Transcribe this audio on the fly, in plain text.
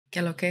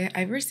Que lo que,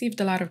 I've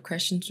received a lot of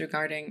questions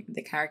regarding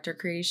the character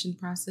creation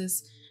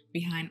process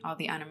behind all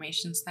the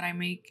animations that I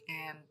make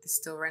and the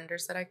still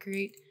renders that I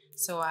create.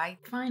 So I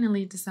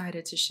finally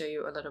decided to show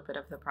you a little bit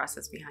of the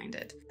process behind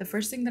it. The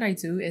first thing that I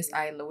do is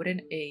I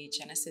loaded a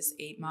Genesis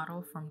 8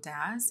 model from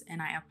DAZ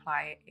and I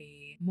apply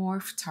a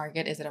morph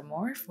target. Is it a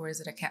morph or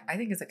is it I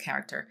think it's a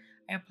character.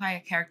 I apply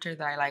a character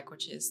that I like,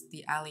 which is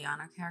the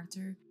Aliana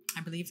character,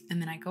 I believe.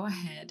 And then I go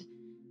ahead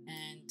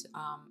and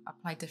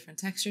apply different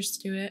textures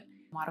to it,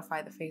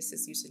 modify the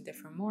faces using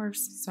different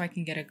morphs so I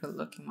can get a good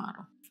looking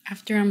model.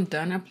 After I'm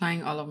done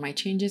applying all of my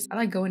changes, I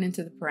like going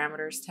into the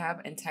parameters tab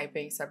and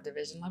typing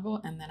subdivision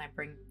level, and then I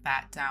bring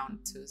that down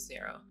to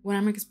 0. When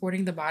I'm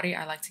exporting the body,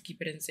 I like to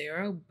keep it in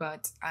 0,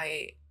 but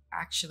I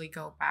actually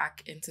go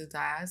back into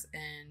DAZ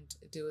and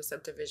do a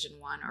subdivision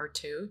 1 or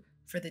 2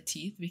 for the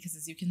teeth, because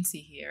as you can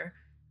see here,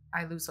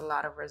 I lose a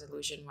lot of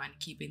resolution when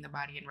keeping the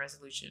body in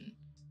resolution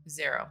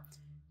 0.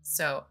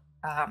 So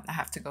I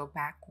have to go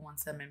back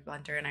once I'm in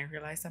Blender and I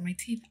realize that my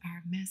teeth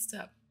are messed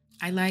up.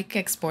 I like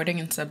exporting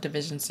in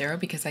subdivision 0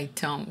 because I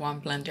don't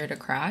want Blender to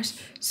crash.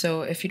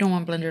 So if you don't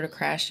want Blender to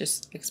crash,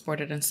 just export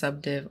it in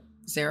subdiv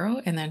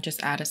 0 and then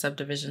just add a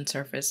subdivision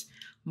surface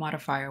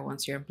modifier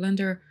once you're in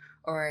Blender,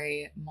 or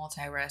a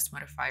multi-res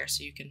modifier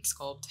so you can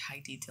sculpt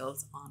high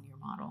details on your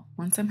model.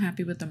 Once I'm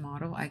happy with the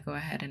model, I go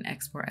ahead and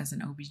export as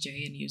an OBJ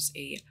and use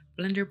a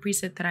Blender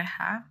preset that I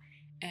have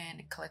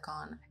and click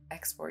on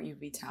export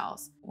UV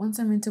tiles. Once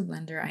I'm into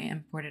Blender, I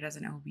import it as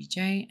an OBJ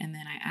and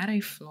then I add a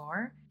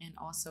floor and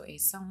also a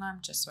sun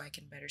lamp just so I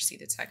can better see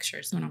the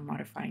textures when I'm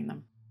modifying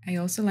them. I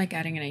also like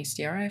adding an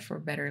HDRI for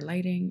better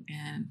lighting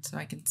and so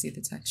I can see the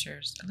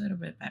textures a little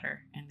bit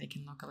better and they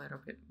can look a little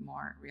bit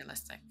more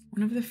realistic.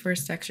 One of the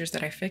first textures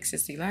that I fix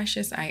is the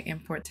lashes. I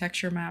import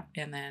texture map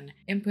and then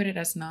input it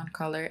as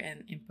non-color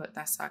and input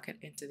that socket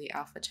into the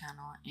alpha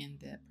channel in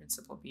the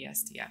principal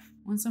BSDF.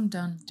 Once I'm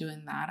done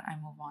doing that, I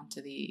move on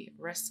to the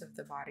rest of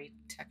the body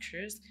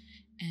textures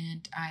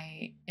and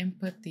I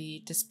input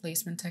the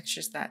displacement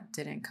textures that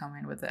didn't come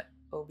in with it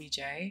OBJ,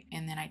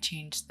 and then I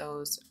change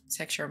those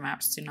texture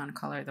maps to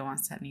non-color, the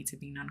ones that need to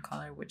be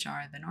non-color, which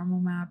are the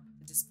normal map,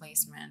 the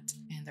displacement,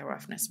 and the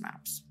roughness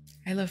maps.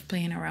 I love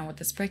playing around with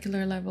the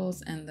specular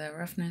levels and the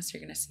roughness.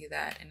 You're going to see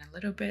that in a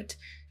little bit,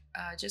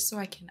 just so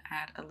I can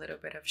add a little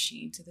bit of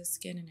sheen to the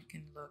skin and it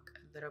can look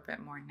a little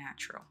bit more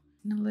natural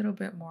and a little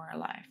bit more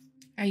alive.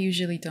 I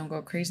usually don't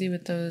go crazy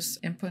with those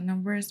input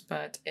numbers,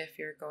 but if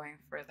you're going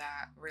for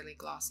that really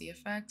glossy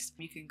effect,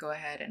 you can go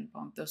ahead and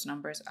bump those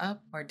numbers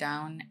up or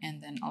down,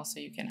 and then also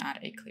you can add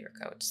a clear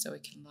coat so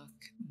it can look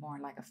more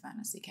like a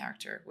fantasy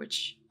character,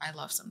 which I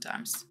love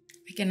sometimes.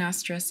 I cannot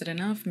stress it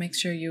enough, make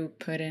sure you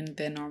put in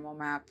the normal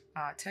map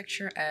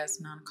texture as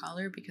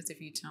non-color, because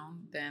if you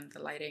don't, then the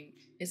lighting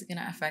is going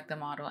to affect the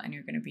model and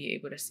you're going to be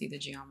able to see the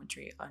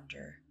geometry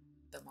under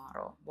the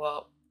model,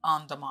 well,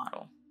 on the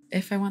model.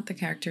 If I want the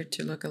character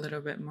to look a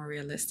little bit more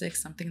realistic,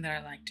 something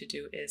that I like to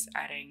do is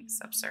adding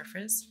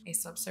a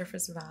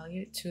subsurface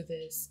value to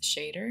this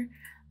shader.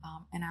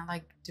 And I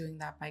like doing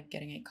that by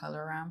getting a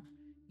color ramp,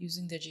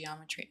 using the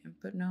geometry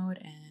input node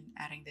and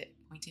adding the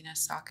pointiness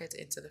socket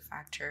into the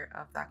factor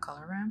of that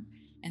color ramp,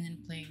 and then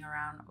playing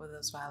around with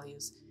those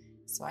values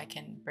so I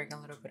can bring a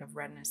little bit of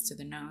redness to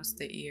the nose,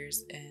 the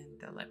ears, and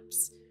the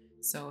lips.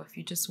 So if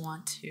you just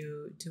want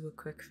to do a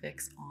quick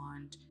fix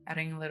on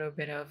adding a little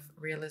bit of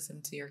realism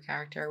to your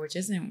character, which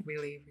isn't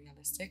really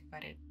realistic,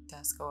 but it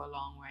does go a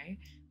long way,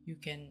 you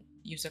can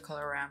use a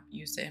color ramp,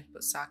 use the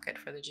input socket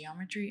for the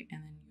geometry,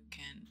 and then you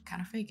can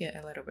kind of fake it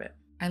a little bit.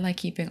 I like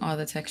keeping all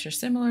the textures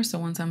similar, so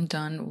once I'm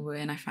done,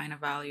 when I find a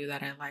value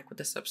that I like with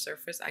the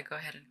subsurface, I go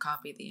ahead and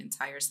copy the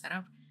entire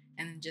setup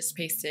and then just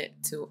paste it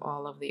to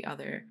all of the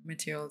other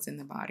materials in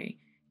the body.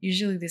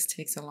 Usually this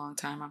takes a long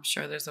time. I'm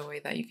sure there's a way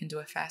that you can do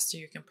it faster.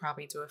 You can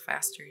probably do it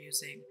faster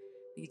using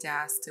the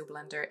DAZ to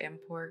Blender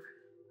import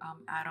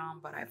add-on,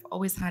 but I've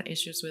always had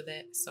issues with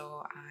it,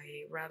 so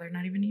I rather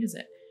not even use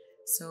it.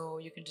 So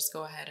you can just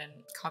go ahead and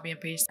copy and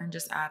paste and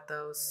just add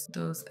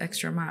those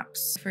extra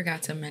maps. I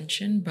forgot to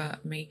mention,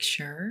 but make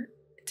sure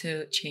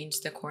to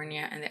change the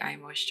cornea and the eye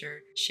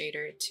moisture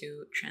shader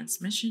to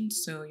transmission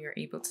so you're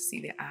able to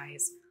see the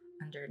eyes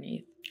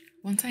underneath.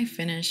 Once I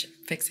finish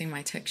fixing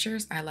my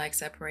textures, I like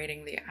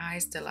separating the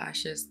eyes, the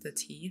lashes, the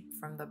teeth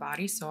from the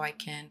body so I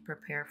can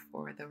prepare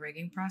for the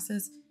rigging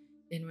process,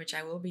 in which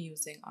I will be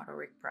using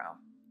AutoRig Pro.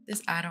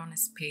 This add-on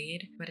is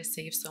paid, but it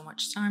saves so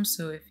much time,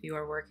 so if you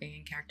are working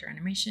in character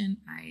animation,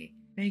 I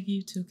beg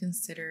you to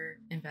consider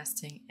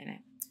investing in it.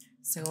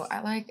 So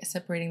I like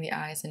separating the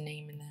eyes and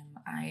naming them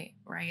eye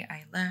right,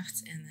 eye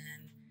left, and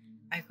then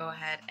I go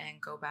ahead and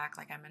go back,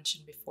 like I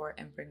mentioned before,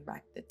 and bring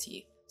back the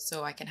teeth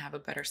so I can have a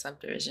better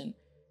subdivision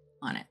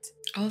on it.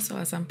 Also,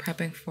 as I'm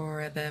prepping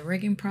for the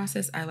rigging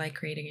process, I like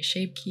creating a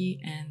shape key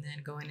and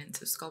then going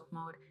into sculpt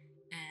mode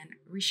and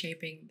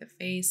reshaping the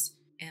face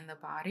and the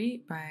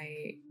body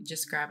by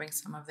just grabbing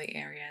some of the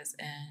areas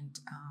and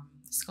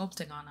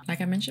sculpting on them.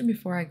 Like I mentioned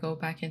before, I go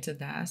back into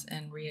DAZ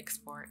and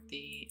re-export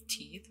the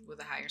teeth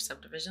with a higher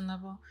subdivision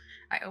level.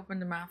 I open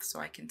the mouth so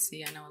I can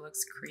see. I know it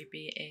looks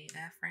creepy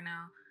AF right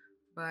now,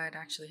 but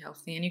actually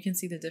healthy. And you can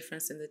see the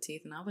difference in the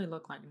teeth. Now they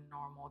look like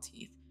normal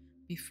teeth.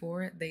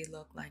 Before, they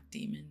look like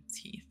demon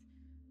teeth,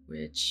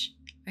 which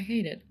I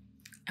hated.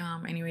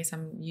 Anyways,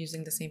 I'm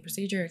using the same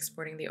procedure,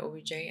 exporting the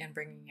OBJ and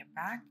bringing it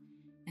back.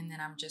 And then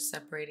I'm just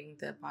separating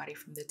the body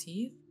from the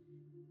teeth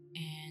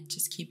and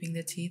just keeping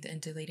the teeth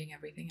and deleting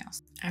everything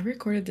else. I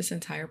recorded this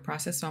entire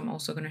process, so I'm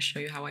also going to show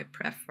you how I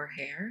prep for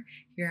hair.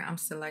 Here I'm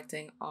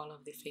selecting all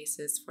of the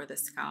faces for the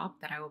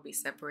scalp that I will be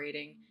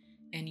separating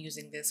and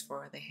using this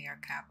for the hair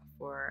cap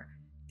for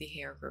the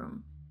hair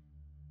groom.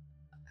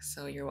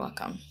 So you're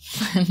welcome.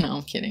 No,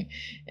 I'm kidding.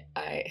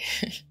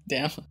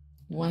 Damn.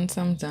 Once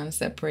I'm done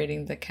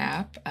separating the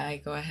cap, I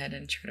go ahead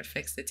and try to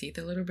fix the teeth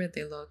a little bit.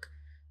 They look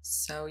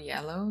so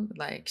yellow,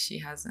 like she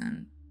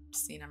hasn't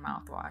seen a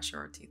mouthwash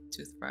or a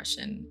toothbrush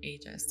in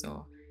ages.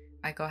 So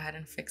I go ahead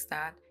and fix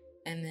that.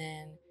 And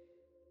then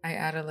I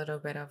add a little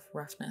bit of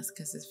roughness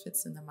because if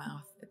it's in the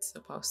mouth, it's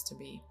supposed to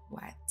be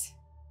wet.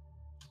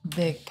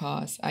 Big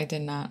pause. I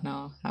did not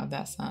know how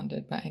that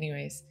sounded. But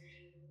anyways,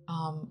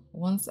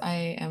 once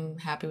I am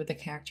happy with the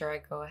character, I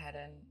go ahead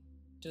and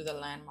do the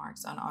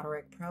landmarks on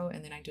AutoRig Pro,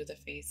 and then I do the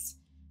face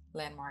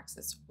landmarks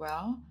as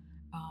well.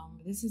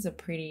 This is a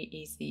pretty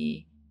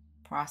easy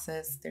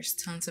process. There's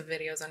tons of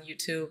videos on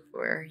YouTube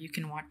where you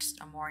can watch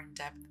a more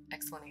in-depth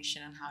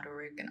explanation on how to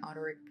rig an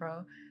AutoRig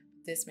Pro.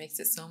 This makes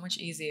it so much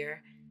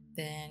easier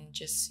than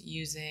just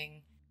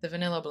using the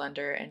vanilla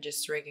blender and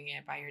just rigging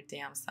it by your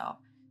damn self.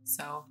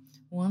 So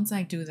once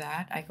I do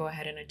that, I go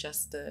ahead and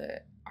adjust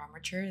the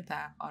armature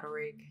that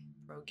AutoRig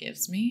Pro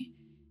gives me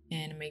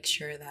and make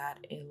sure that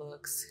it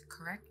looks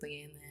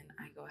correctly. And then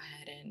I go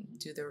ahead and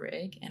do the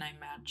rig, and I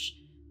match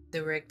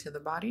the rig to the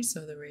body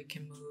so the rig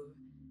can move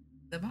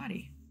the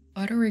body.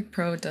 AutoRig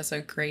Pro does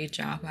a great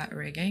job at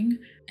rigging,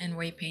 and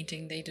weight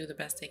painting, they do the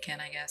best they can,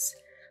 I guess.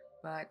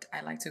 But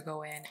I like to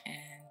go in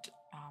and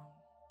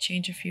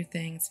change a few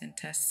things and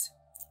test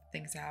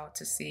things out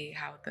to see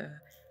how the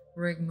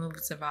rig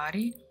moves the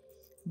body.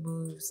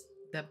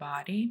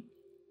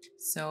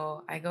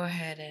 So I go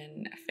ahead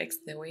and fix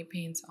the weight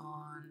paints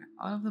on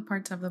all of the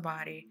parts of the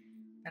body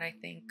that I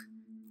think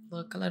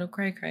look a little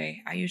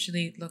cray-cray. I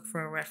usually look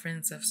for a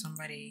reference of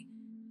somebody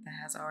that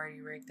has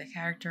already rigged the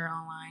character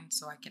online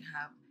so I can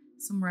have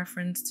some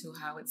reference to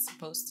how it's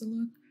supposed to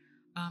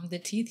look. The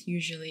teeth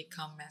usually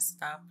come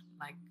messed up,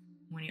 like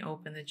when you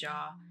open the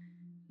jaw,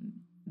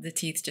 the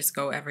teeth just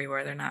go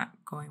everywhere. They're not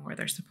going where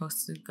they're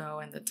supposed to go,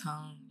 and the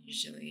tongue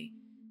usually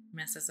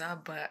messes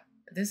up. But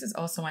this is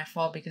also my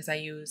fault because I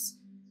use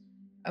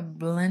a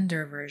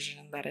blender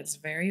version that is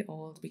very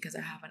old because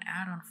I have an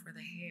add-on for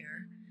the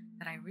hair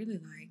that I really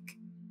like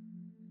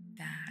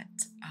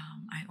that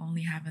I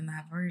only have in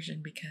that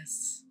version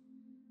because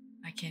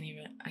I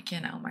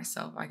can't out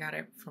myself. I got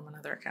it from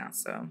another account,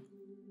 so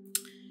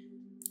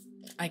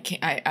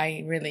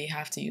I really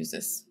have to use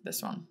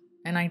this one.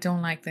 And I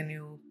don't like the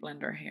new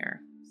blender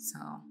hair, so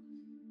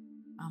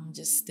I'm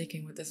just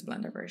sticking with this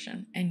blender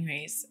version.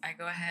 Anyways, I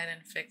go ahead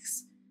and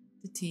fix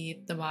the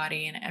teeth, the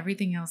body, and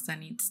everything else that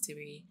needs to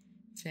be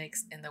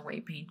fixed in the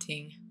weight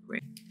painting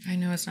rig. I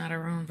know it's not a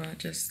room, but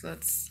just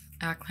let's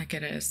act like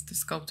it is. The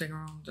sculpting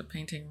room, the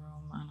painting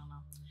room, I don't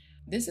know.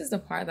 This is the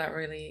part that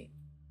really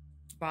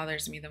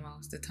bothers me the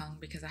most, the tongue,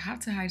 because I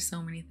have to hide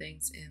so many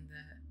things in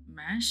the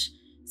mesh,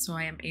 so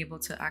I am able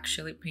to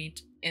actually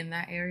paint in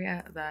that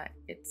area that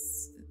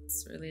it's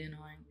really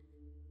annoying.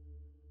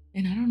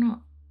 And I don't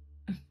know,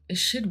 it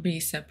should be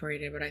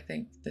separated, but I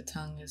think the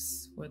tongue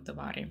is with the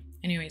body.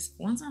 Anyways,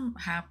 once I'm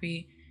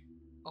happy,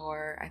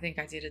 or I think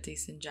I did a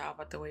decent job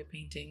at the weight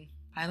painting,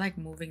 I like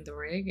moving the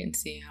rig and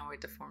seeing how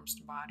it deforms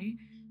the body,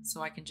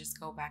 so I can just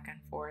go back and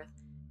forth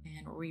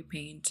and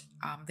repaint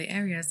the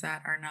areas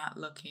that are not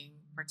looking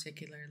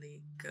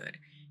particularly good.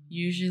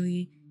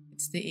 Usually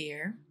it's the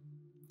ear.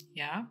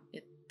 Yeah,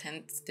 it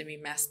tends to be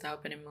messed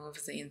up and it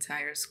moves the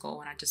entire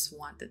skull, and I just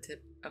want the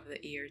tip of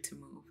the ear to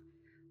move.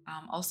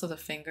 Also the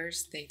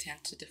fingers, they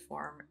tend to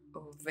deform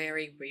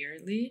very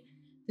weirdly.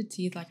 The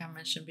teeth, like I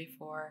mentioned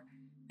before,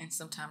 and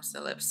sometimes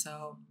the lips.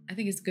 So I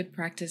think it's good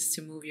practice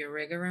to move your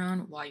rig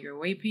around while you're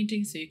weight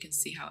painting so you can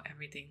see how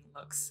everything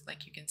looks.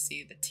 Like you can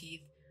see the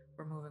teeth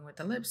were moving with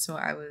the lips, so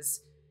I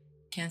was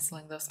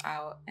canceling those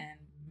out and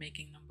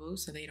making them move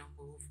so they don't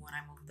move when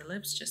I move the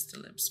lips, just the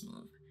lips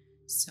move.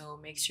 So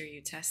make sure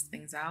you test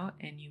things out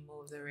and you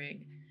move the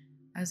rig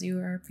as you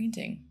are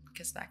painting,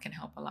 because that can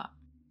help a lot.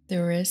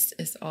 The wrist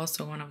is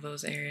also one of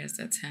those areas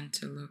that tend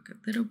to look a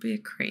little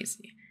bit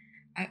crazy.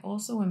 I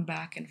also went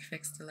back and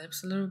fixed the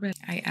lips a little bit.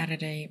 I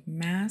added a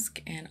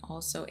mask and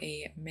also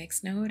a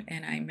mix node,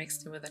 and I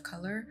mixed it with a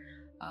color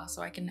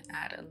so I can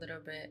add a little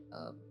bit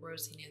of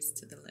rosiness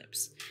to the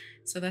lips.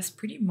 So that's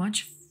pretty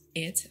much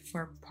it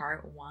for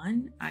part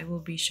 1. I will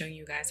be showing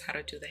you guys how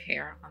to do the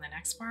hair on the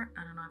next part.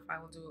 I don't know if I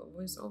will do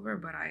a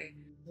voiceover, but I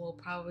will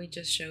probably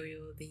just show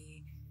you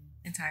the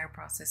entire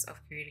process of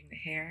creating the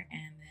hair,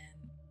 and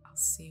then I'll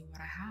see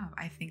what I have.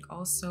 I think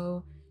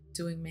also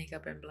doing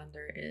makeup in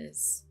Blender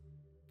is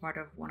part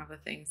of one of the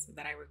things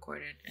that I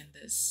recorded in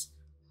this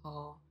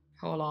whole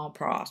whole long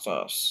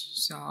process.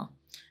 So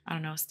I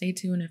don't know, stay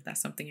tuned if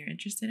that's something you're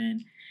interested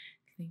in.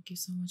 Thank you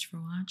so much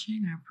for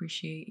watching. I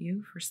appreciate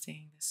you for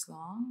staying this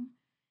long.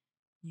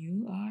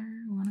 You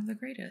are one of the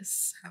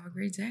greatest. Have a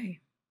great day.